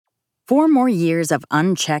4 More Years of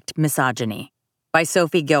Unchecked Misogyny by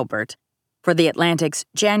Sophie Gilbert for The Atlantic's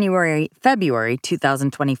January-February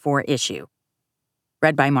 2024 issue.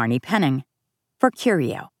 Read by Marnie Penning for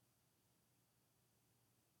Curio.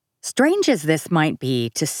 Strange as this might be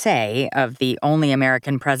to say of the only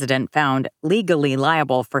American president found legally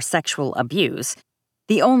liable for sexual abuse,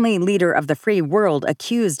 the only leader of the free world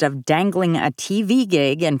accused of dangling a TV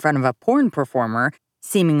gig in front of a porn performer,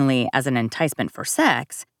 seemingly as an enticement for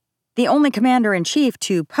sex, the only commander-in-chief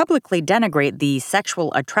to publicly denigrate the sexual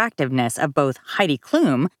attractiveness of both Heidi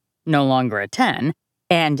Klum, no longer a 10,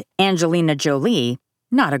 and Angelina Jolie,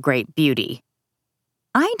 not a great beauty.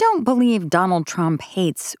 I don't believe Donald Trump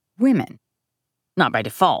hates women. Not by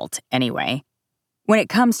default, anyway. When it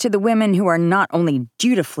comes to the women who are not only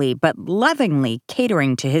dutifully but lovingly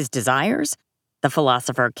catering to his desires, the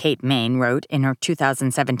philosopher Kate Main wrote in her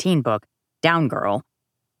 2017 book, Down Girl,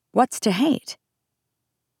 what's to hate?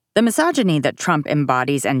 The misogyny that Trump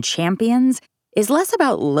embodies and champions is less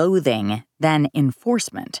about loathing than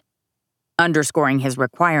enforcement, underscoring his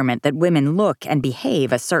requirement that women look and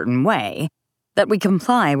behave a certain way, that we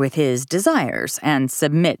comply with his desires and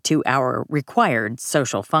submit to our required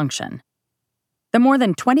social function. The more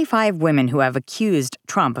than 25 women who have accused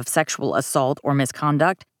Trump of sexual assault or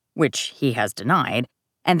misconduct, which he has denied,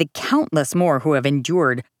 and the countless more who have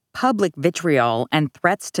endured public vitriol and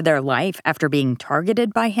threats to their life after being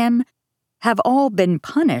targeted by him, have all been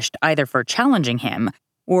punished either for challenging him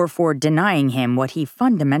or for denying him what he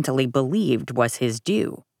fundamentally believed was his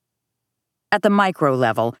due. At the micro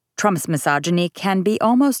level, Trump's misogyny can be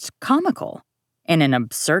almost comical, in an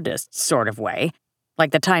absurdist sort of way,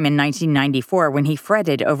 like the time in 1994 when he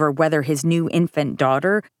fretted over whether his new infant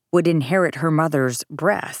daughter would inherit her mother's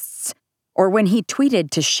breasts, or when he tweeted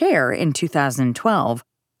to Cher in 2012,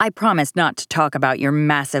 "I promise not to talk about your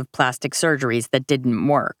massive plastic surgeries that didn't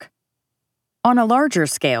work." On a larger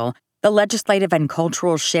scale, the legislative and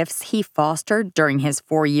cultural shifts he fostered during his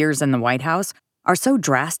 4 years in the White House are so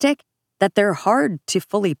drastic that they're hard to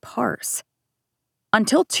fully parse.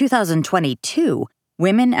 Until 2022,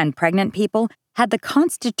 women and pregnant people had the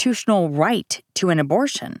constitutional right to an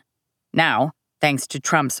abortion. Now, thanks to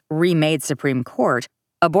Trump's remade Supreme Court,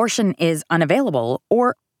 abortion is unavailable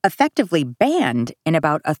or effectively banned in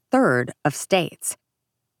about a third of states.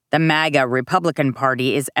 The MAGA Republican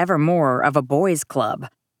Party is ever more of a boys' club.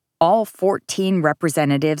 All 14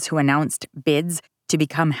 representatives who announced bids to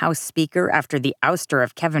become House Speaker after the ouster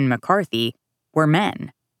of Kevin McCarthy were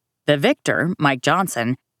men. The victor, Mike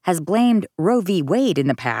Johnson, has blamed Roe v. Wade in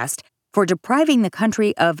the past for depriving the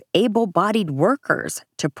country of able-bodied workers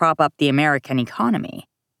to prop up the American economy.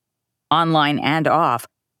 Online and off,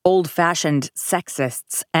 old-fashioned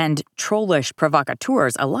sexists and trollish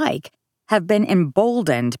provocateurs alike have been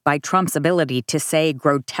emboldened by Trump's ability to say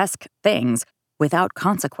grotesque things without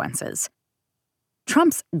consequences.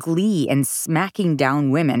 Trump's glee in smacking down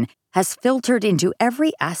women has filtered into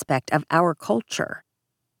every aspect of our culture.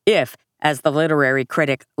 If, as the literary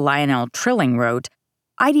critic Lionel Trilling wrote,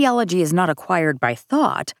 ideology is not acquired by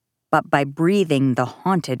thought, but by breathing the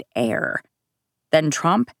haunted air, then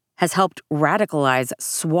Trump has helped radicalize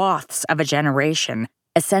swaths of a generation,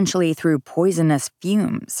 essentially through poisonous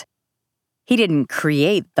fumes. He didn't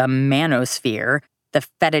create the manosphere, the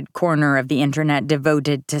fetid corner of the internet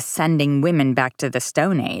devoted to sending women back to the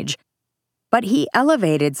Stone Age, but he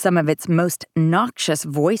elevated some of its most noxious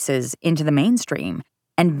voices into the mainstream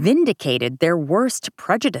and vindicated their worst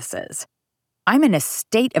prejudices. I'm in a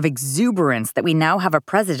state of exuberance that we now have a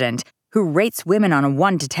president who rates women on a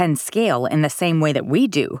 1 to 10 scale in the same way that we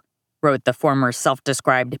do, wrote the former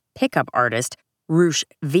self-described pickup artist Roosh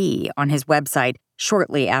V on his website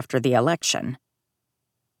shortly after the election.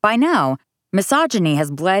 By now, misogyny has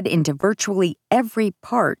bled into virtually every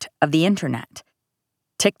part of the internet.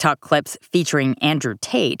 TikTok clips featuring Andrew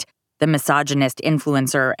Tate, the misogynist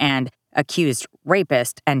influencer and accused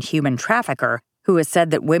rapist and human trafficker, who has said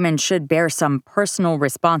that women should bear some personal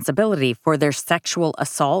responsibility for their sexual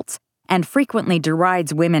assaults and frequently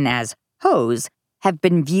derides women as hoes, have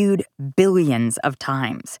been viewed billions of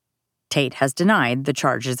times. Tate has denied the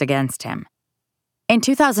charges against him. In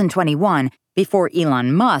 2021, before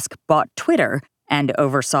Elon Musk bought Twitter and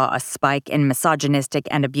oversaw a spike in misogynistic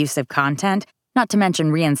and abusive content, not to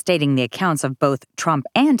mention reinstating the accounts of both Trump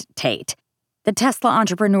and Tate, the Tesla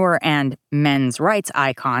entrepreneur and men's rights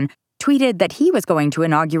icon tweeted that he was going to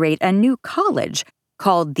inaugurate a new college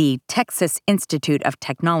called the Texas Institute of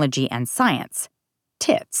Technology and Science,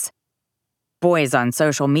 TITS. Boys on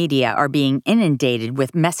social media are being inundated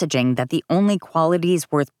with messaging that the only qualities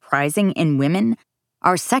worth prizing in women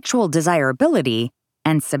are sexual desirability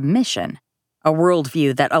and submission. a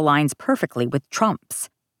worldview that aligns perfectly with Trump's.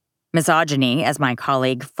 Misogyny, as my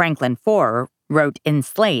colleague Franklin Foer wrote in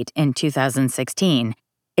Slate in 2016,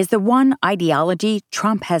 is the one ideology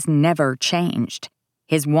Trump has never changed,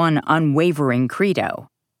 his one unwavering credo.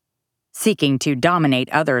 Seeking to dominate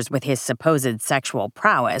others with his supposed sexual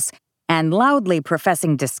prowess and loudly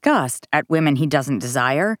professing disgust at women he doesn't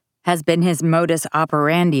desire has been his modus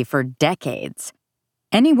operandi for decades.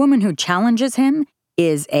 Any woman who challenges him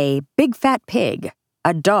is a big fat pig,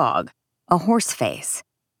 a dog, a horseface.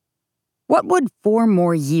 What would 4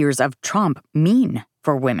 more years of Trump mean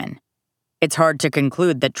for women? It's hard to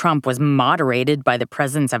conclude that Trump was moderated by the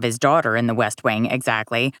presence of his daughter in the West Wing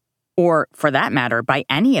exactly, or, for that matter, by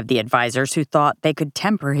any of the advisors who thought they could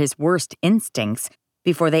temper his worst instincts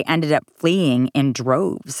before they ended up fleeing in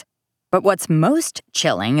droves. But what's most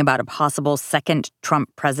chilling about a possible second Trump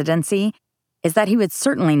presidency is that he would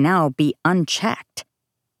certainly now be unchecked.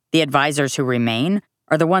 The advisors who remain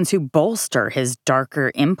are the ones who bolster his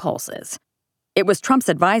darker impulses. It was Trump's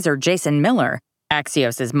advisor, Jason Miller,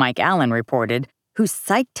 Axios' Mike Allen reported, who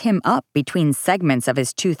psyched him up between segments of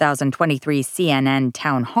his 2023 CNN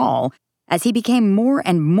town hall as he became more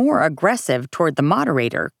and more aggressive toward the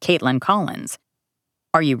moderator, Caitlin Collins.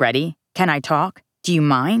 "Are you ready? Can I talk? Do you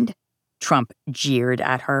mind?" Trump jeered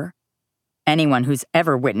at her. Anyone who's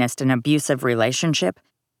ever witnessed an abusive relationship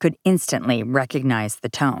could instantly recognize the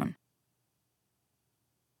tone.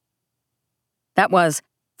 That was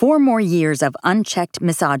 4 More Years of Unchecked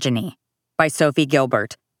Misogyny by Sophie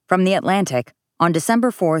Gilbert from The Atlantic on December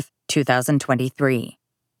 4th, 2023.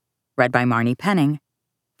 Read by Marnie Penning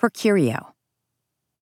for Curio.